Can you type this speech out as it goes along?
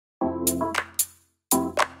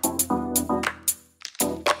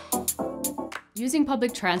Using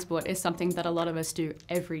public transport is something that a lot of us do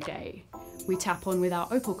every day. We tap on with our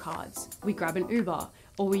Opal cards, we grab an Uber,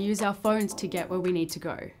 or we use our phones to get where we need to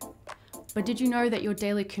go. But did you know that your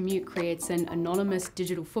daily commute creates an anonymous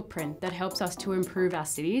digital footprint that helps us to improve our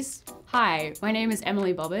cities? Hi, my name is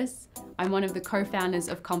Emily Bobbis. I'm one of the co-founders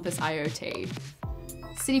of Compass IoT.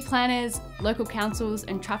 City planners, local councils,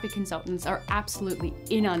 and traffic consultants are absolutely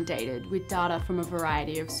inundated with data from a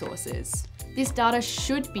variety of sources. This data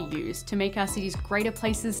should be used to make our cities greater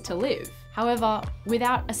places to live. However,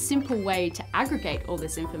 without a simple way to aggregate all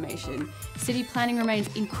this information, city planning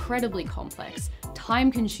remains incredibly complex,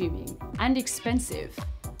 time-consuming, and expensive.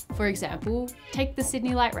 For example, take the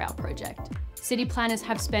Sydney Light Rail project. City planners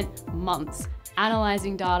have spent months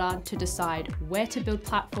analysing data to decide where to build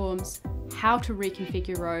platforms, how to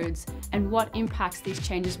reconfigure roads, and what impacts these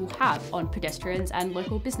changes will have on pedestrians and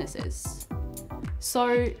local businesses.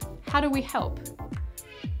 So, how do we help?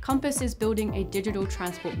 Compass is building a digital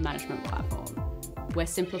transport management platform. We're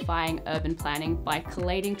simplifying urban planning by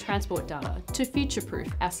collating transport data to future-proof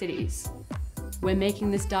our cities. We're making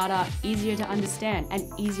this data easier to understand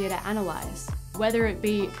and easier to analyse, whether it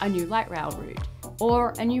be a new light rail route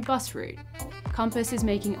or a new bus route. Compass is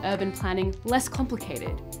making urban planning less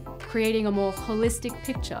complicated, creating a more holistic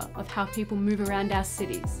picture of how people move around our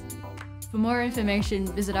cities. For more information,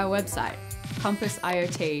 visit our website,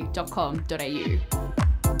 compassiot.com.au.